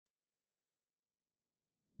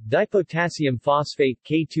Dipotassium phosphate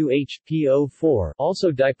K2H-PO4,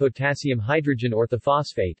 also dipotassium hydrogen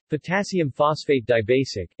orthophosphate, potassium phosphate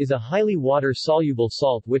dibasic, is a highly water-soluble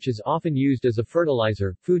salt which is often used as a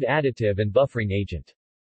fertilizer, food additive and buffering agent.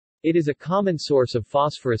 It is a common source of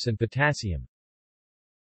phosphorus and potassium.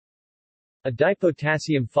 A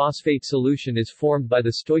dipotassium phosphate solution is formed by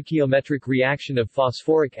the stoichiometric reaction of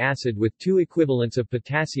phosphoric acid with two equivalents of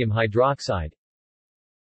potassium hydroxide,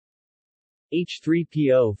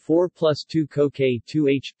 H3PO4 plus 2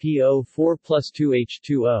 CoK2HPO4 plus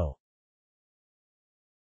 2H2O.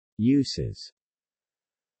 Uses.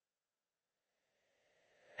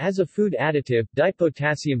 As a food additive,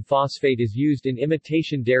 dipotassium phosphate is used in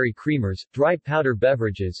imitation dairy creamers, dry powder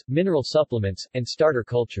beverages, mineral supplements, and starter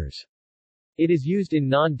cultures. It is used in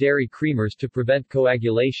non-dairy creamers to prevent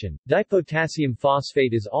coagulation. Dipotassium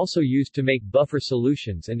phosphate is also used to make buffer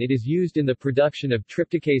solutions and it is used in the production of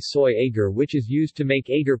trypticase soy agar, which is used to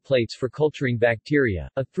make agar plates for culturing bacteria.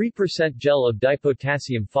 A 3% gel of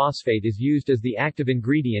dipotassium phosphate is used as the active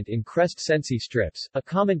ingredient in Crest Sensi strips, a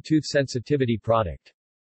common tooth sensitivity product.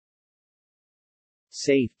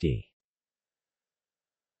 Safety.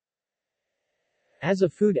 As a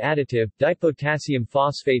food additive, dipotassium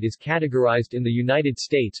phosphate is categorized in the United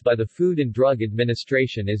States by the Food and Drug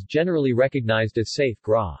Administration as generally recognized as safe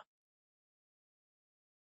GRA.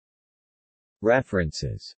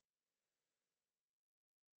 References.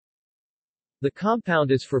 The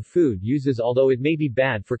compound is for food uses, although it may be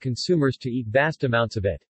bad for consumers to eat vast amounts of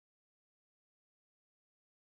it.